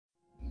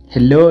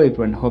Hello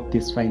everyone, hope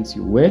this finds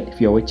you well. If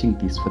you are watching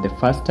this for the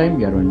first time,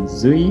 we are on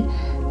Zui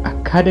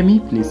Academy.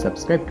 Please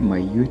subscribe to my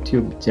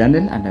YouTube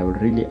channel and I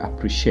would really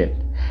appreciate.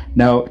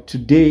 Now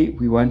today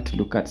we want to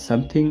look at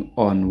something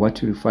on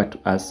what we refer to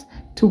as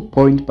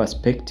 2-point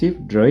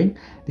perspective drawing.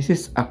 This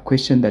is a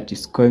question that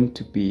is going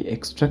to be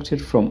extracted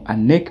from a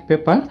KNEC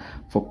paper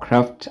for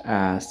craft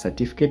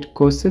certificate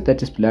courses,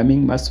 that is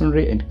plumbing,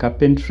 masonry and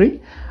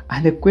carpentry.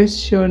 And the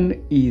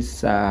question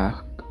is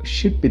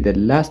should be the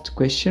last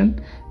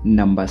question,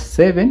 number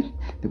 7.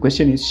 The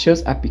question is,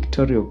 shows a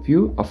pictorial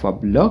view of a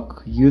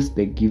block. Use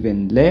the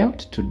given layout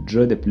to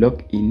draw the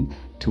block in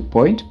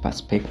 2-point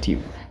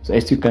perspective. So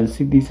as you can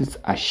see, this is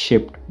a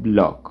shaped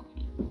block.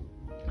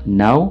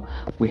 Now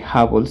we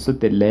have also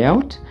the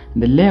layout.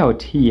 In the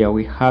layout here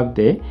we have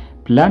the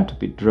plan to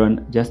be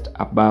drawn just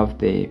above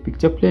the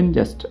picture plane,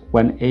 just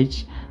one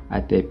edge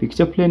at the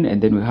picture plane,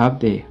 and then we have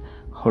the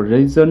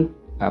horizon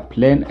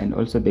plane and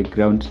also the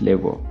ground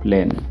level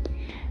plane.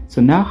 So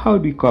now how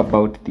do we go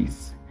about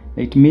this?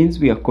 It means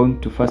we are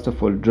going to first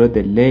of all draw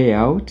the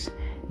layout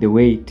the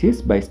way it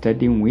is by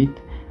starting with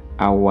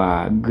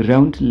our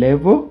ground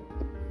level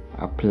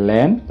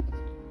plane,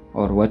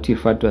 or what we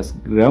refer to as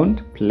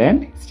ground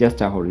plane. It's just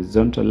a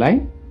horizontal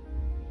line.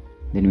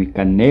 Then we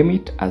can name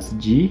it as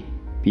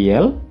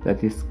GPL,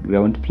 that is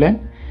ground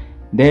plane.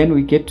 Then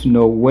we get to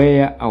know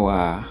where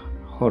our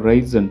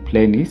horizon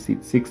plane is.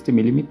 It's 60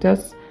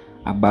 millimeters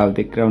above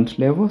the ground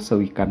level, so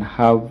we can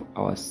have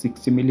our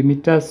 60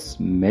 millimeters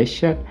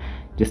measured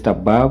just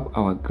above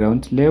our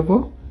ground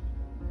level.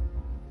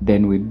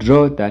 Then we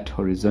draw that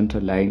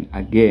horizontal line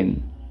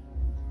again.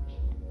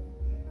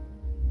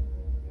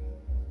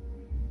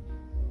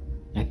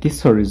 And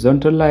this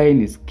horizontal line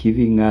is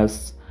giving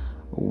us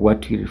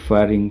what we're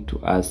referring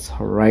to as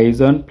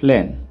horizon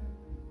plane,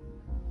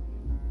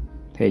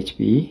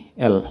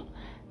 HPL.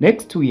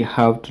 Next we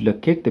have to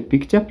locate the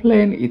picture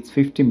plane. It's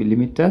 50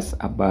 millimeters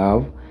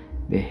above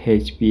the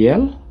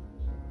HPL,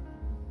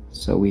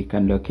 so we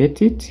can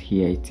locate it.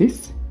 Here it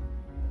is.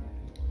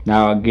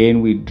 Now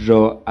again we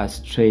draw a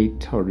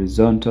straight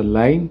horizontal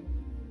line.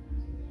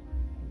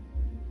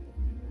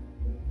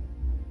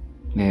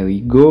 There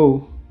we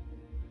go.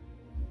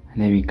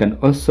 And then we can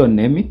also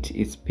name it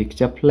its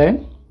picture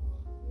plane.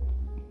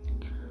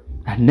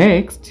 And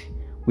next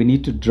we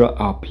need to draw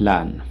our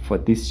plan for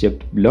this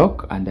shaped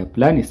block, and the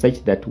plan is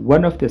such that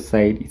one of the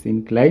side is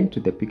inclined to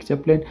the picture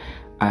plane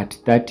at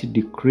 30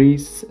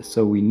 degrees.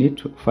 So we need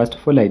to first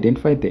of all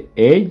identify the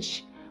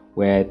edge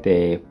where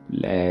the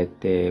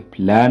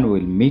plan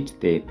will meet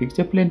the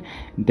picture plane.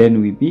 Then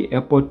we'll be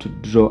able to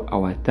draw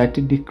our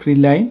 30-degree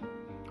line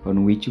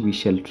on which we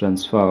shall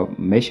transfer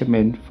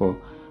measurement for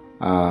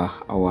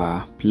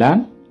our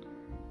plan.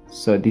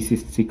 So this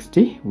is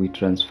 60, we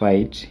transfer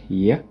it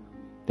here,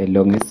 the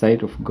longest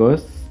side of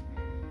course.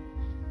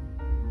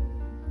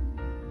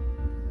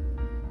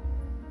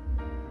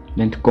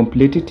 Then to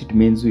complete it, it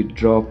means we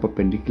draw a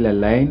perpendicular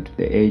line to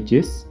the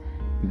edges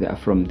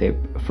from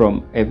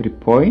every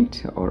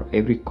point or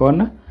every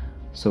corner.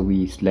 So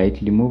we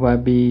slightly move a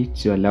bit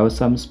to allow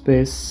some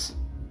space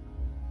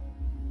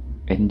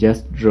and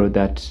just draw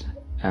that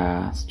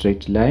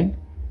straight line,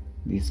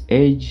 this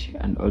edge,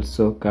 and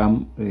also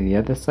come to the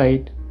other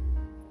side,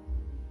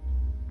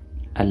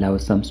 allow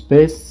some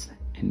space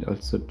and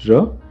also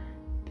draw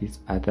this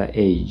other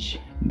edge.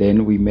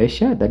 Then we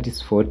measure, that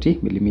is 40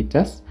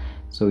 millimeters.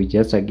 So we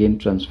just again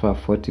transfer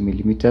 40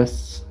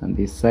 millimeters on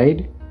this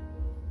side.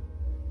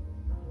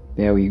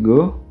 There we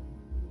go.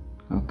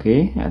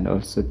 Okay, and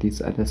also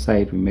this other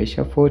side we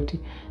measure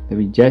 40. Then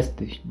we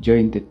just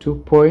join the 2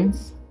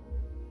 points.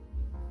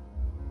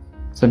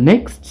 So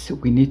next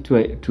we need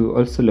to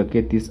also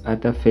locate these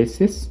other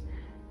faces,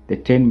 the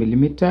 10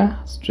 millimeter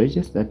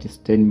stretches, that is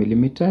 10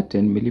 millimeter,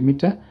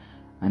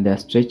 and they are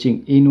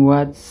stretching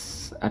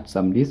inwards at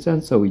some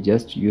distance. So we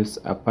just use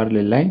a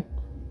parallel line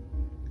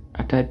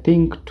at I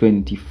think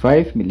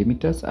 25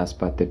 millimeters as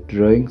per the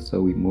drawing.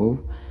 So we move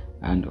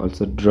and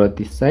also draw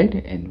this side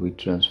and we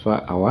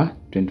transfer our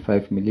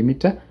 25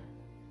 millimeter.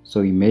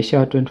 So we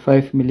measure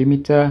 25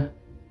 millimeter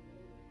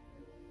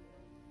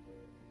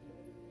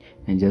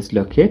and just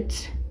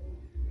locate.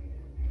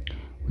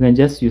 We can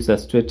just use a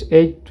straight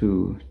edge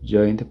to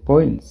join the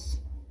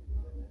points.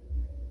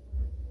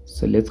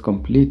 So let's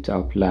complete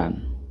our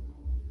plan.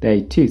 There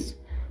it is.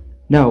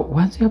 Now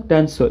once we have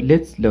done so,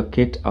 let's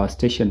locate our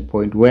station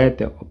point where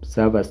the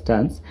observer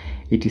stands.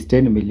 It is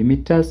 10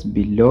 millimeters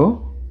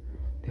below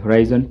the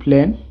horizon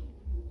plane.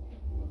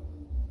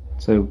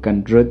 So we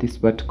can draw this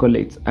vertical.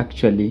 It's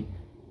actually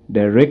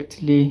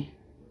directly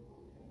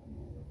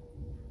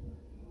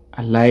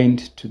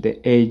aligned to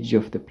the edge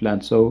of the plan.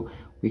 So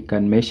we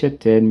can measure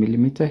 10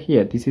 millimeter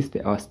here. This is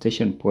our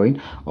station point,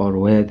 or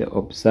where the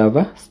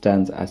observer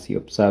stands as he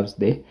observes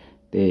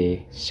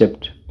the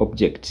shaped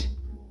object.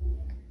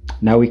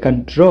 Now we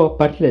can draw a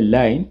parallel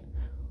line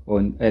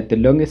on the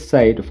longest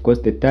side, of course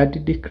the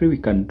 30-degree. We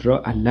can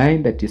draw a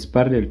line that is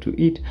parallel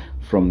to it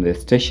from the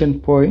station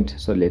point.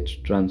 So let's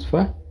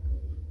transfer.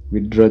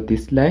 We draw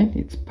this line.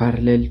 It's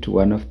parallel to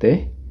one of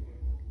the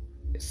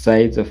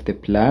sides of the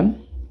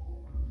plan.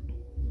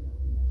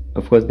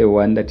 of course the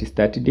one that is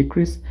 30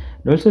 degrees,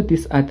 and also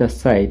this other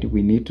side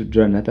we need to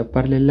draw another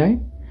parallel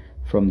line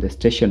from the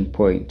station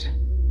point.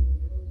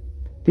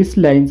 These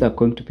lines are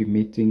going to be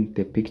meeting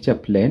the picture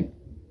plane.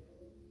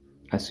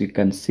 As you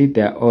can see,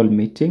 they are all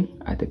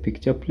meeting at the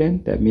picture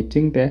plane. They're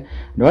meeting there,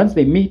 and once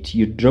they meet,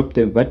 you drop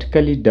them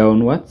vertically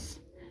downwards,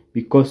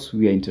 because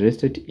we are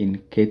interested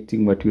in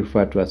getting what we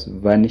refer to as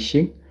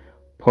vanishing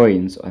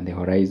points on the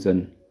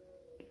horizon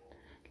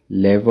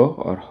level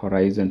or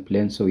horizon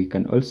plane. So we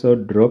can also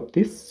drop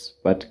this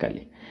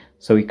vertically.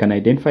 So we can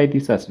identify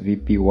this as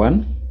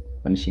VP1,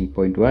 vanishing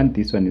point 1.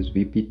 This one is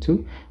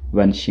VP2,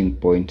 vanishing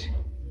point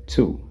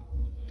 2.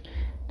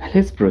 Now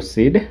let's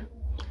proceed.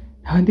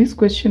 Now in this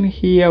question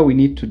here, we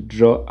need to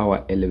draw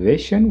our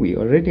elevation. We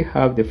already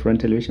have the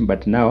front elevation,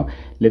 but now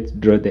let's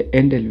draw the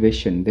end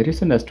elevation. The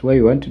reason as to why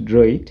we want to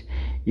draw it,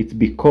 it's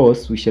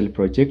because we shall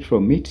project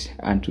from it,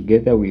 and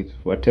together with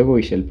whatever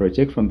we shall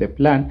project from the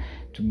plan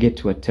to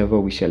get whatever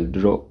we shall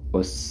draw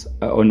us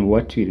on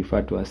what we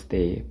refer to as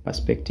the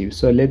perspective.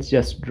 So let's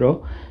just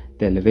draw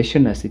the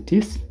elevation as it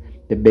is.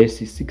 The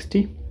base is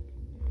 60.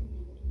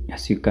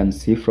 As you can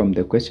see from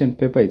the question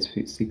paper, it's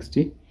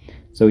 60.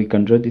 So we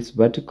can draw this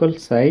vertical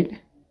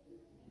side,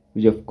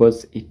 which of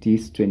course it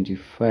is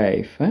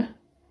 25.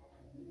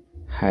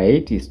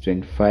 Height is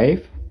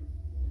 25.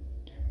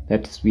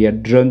 That is, we are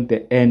drawing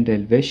the end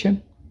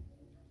elevation.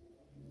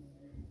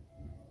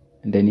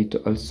 And then it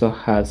also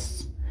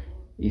has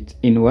it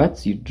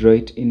inwards. You draw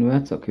it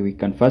inwards. Okay, we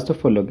can first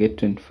of all locate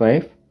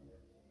 25.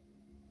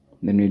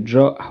 Then we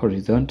draw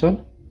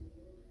horizontal.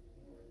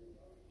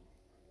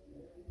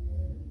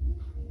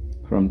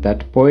 From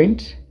that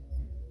point,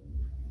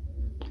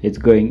 it's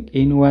going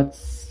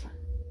inwards,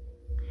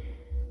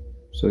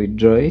 so we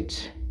draw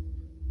it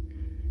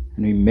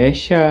and we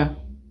measure.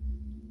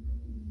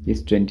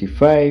 It's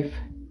 25,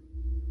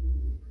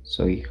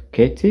 so we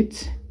get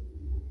it,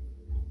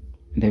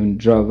 and then we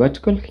draw a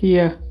vertical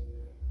here,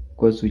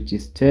 because which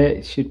is 10,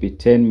 it should be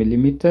 10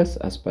 millimeters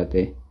as per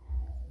the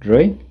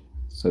drawing.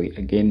 So we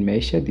again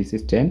measure. This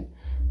is 10,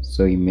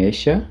 so we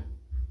measure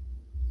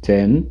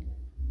 10,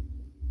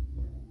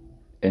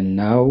 and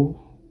now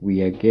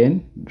we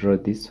again draw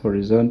this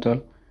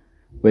horizontal.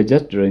 We're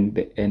just drawing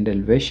the end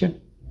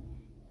elevation,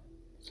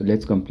 so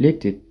let's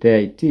complete it. There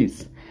it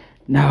is.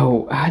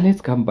 Now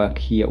let's come back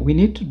here. We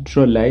need to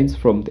draw lines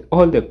from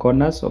all the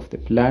corners of the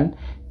plan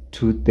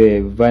to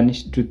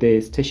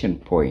the station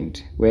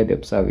point where the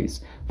observer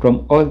is.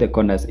 From all the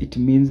corners, it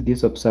means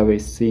this observer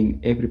is seeing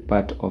every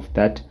part of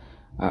that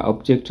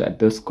object at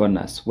those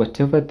corners.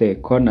 Whatever the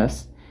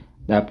corners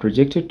that are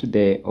projected to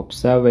the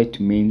observer, it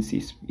means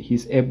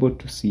he's able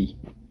to see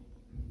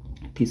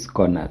these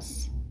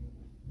corners.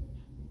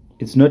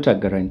 It's not a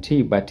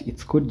guarantee, but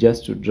it's good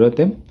just to draw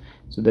them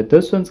so that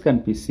those ones can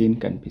be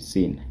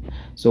seen.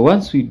 So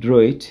once we draw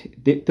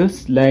it,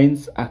 those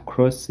lines are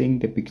crossing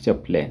the picture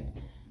plane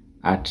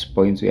at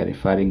points we are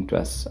referring to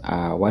as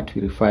what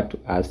we refer to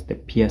as the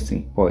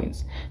piercing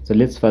points. So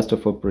let's first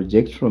of all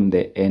project from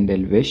the end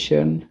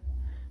elevation,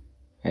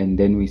 and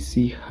then we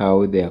see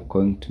how they are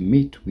going to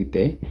meet with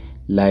the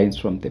lines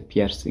from the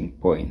piercing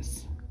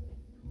points.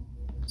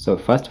 So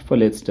first of all,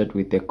 let's start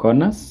with the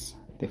corners.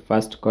 The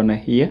first corner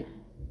here,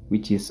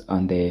 which is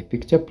on the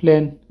picture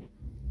plane,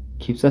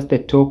 gives us the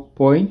top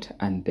point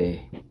and the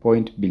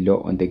point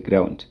below on the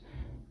ground.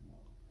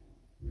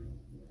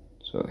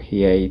 So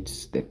here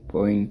it's the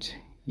point,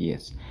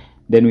 yes.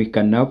 Then we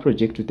can now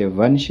project to the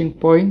vanishing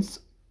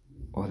points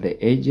or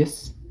the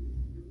edges,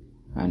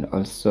 and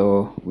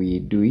also we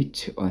do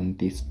it on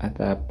this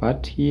other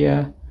part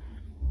here,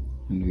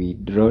 and we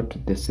draw to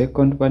the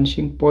second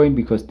vanishing point,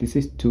 because this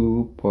is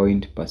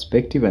 2-point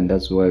perspective, and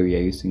that's why we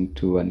are using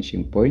 2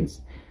 vanishing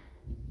points.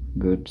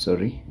 Good,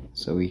 sorry.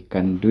 So we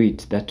can do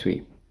it that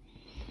way.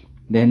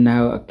 Then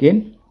now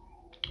again,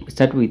 we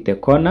start with the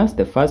corners.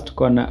 The first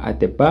corner at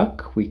the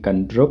back, we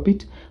can drop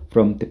it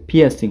from the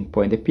piercing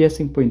point. The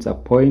piercing point is a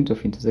point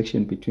of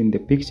intersection between the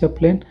picture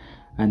plane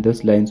and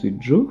those lines we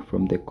drew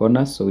from the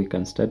corners. So we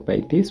can start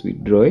by this. We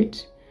draw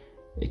it.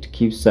 It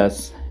gives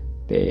us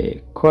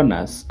the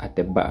corners at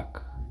the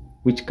back,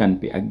 which can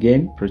be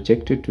again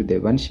projected to the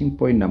vanishing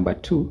point number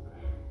 2,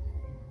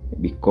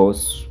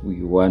 because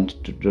we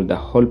want to draw the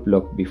whole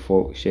block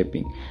before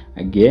shaping.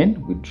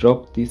 Again, we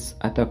drop this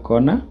other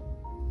corner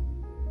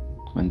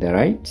on the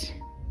right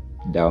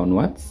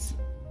downwards.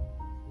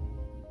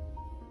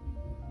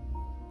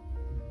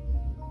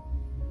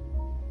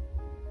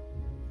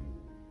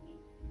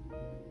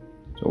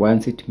 So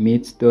once it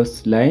meets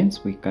those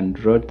lines, we can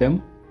draw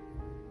them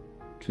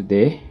to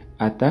the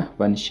other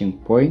vanishing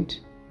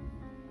point.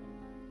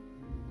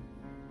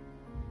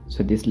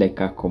 So this is like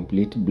a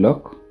complete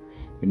block.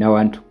 We now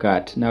want to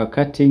cut. Now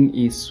cutting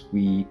is,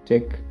 we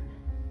take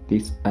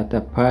this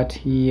other part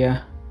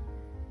here,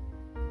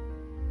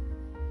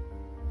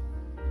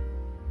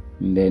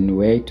 and then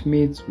where it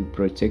meets, we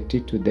project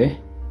it to the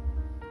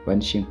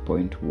vanishing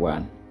point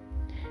 1.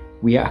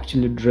 We are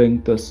actually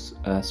drawing those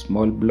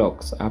small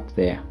blocks up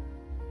there,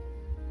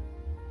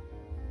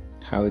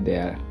 how they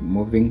are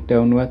moving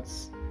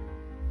downwards.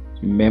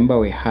 Remember,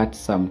 we had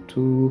some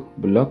 2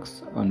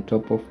 blocks on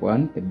top of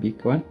one, the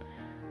big one,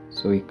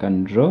 so we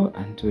can draw,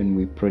 and when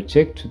we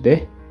project to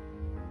the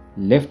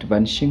left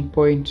vanishing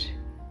point,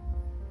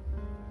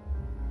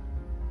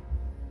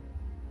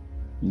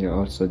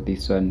 also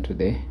this one to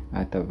the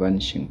other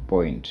vanishing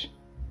point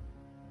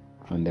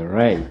on the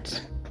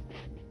right.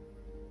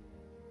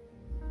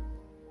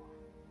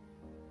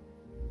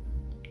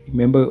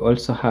 Remember, we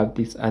also have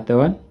this other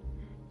one,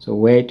 so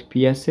where it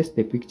pierces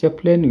the picture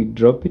plane, we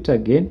drop it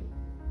again.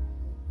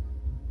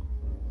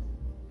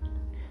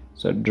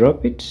 So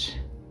drop it,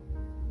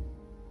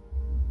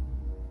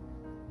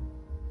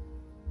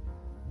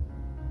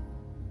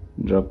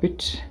 drop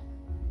it,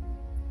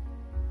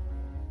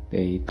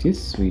 there it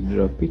is. We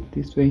drop it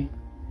this way,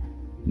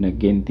 and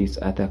again this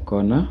other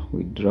corner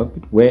we drop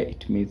it where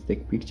it meets the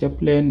picture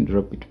plane,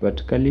 drop it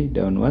vertically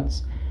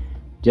downwards,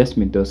 just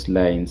meet those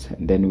lines,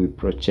 and then we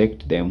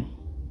project them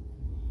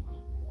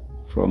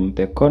from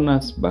the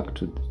corners back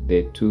to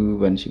the 2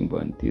 vanishing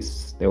points.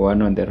 This, the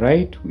one on the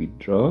right, we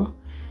draw,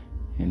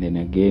 and then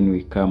again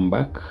we come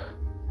back,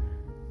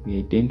 we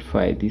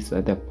identify this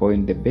other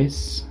point, the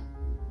base.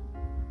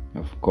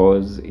 Of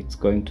course, it's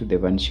going to the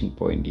vanishing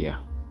point here.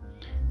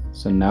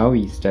 So now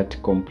we start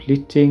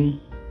completing.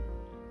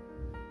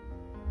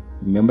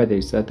 Remember, there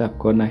is other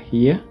corner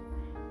here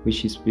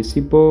which is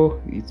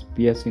visible, its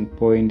piercing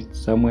point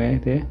somewhere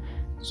there,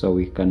 so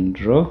we can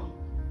draw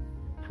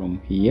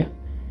from here.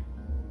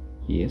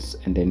 Yes,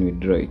 and then we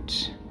draw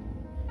it,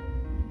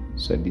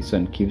 so this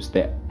one keeps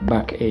the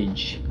back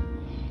edge.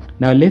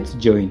 Now let's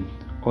join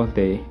all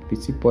the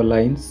visible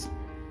lines.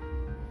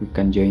 We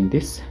can join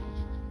this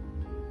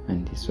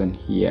and this one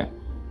here.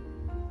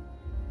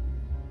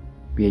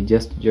 We are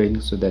just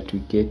joining so that we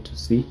get to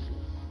see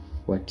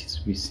what is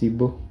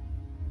visible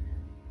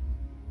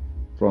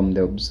from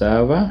the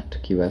observer to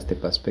give us the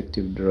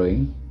perspective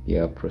drawing. We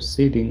are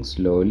proceeding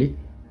slowly.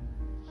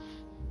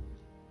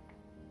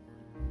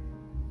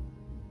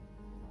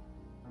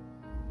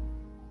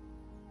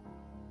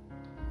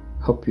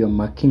 Hope you are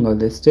marking all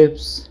the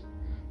steps,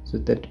 so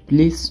that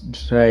please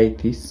try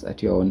this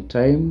at your own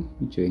time,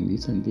 doing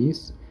this and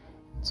this.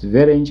 It's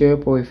very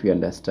enjoyable if you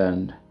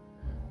understand.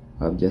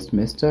 I've just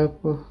messed up.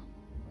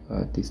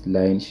 This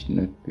line should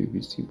not be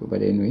visible,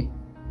 but anyway,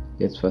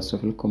 let's first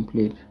of all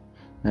complete.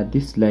 Now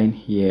this line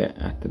here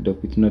at the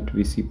top is not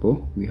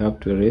visible, we have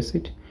to erase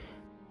it.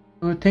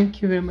 So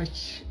thank you very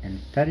much, and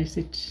that is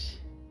it.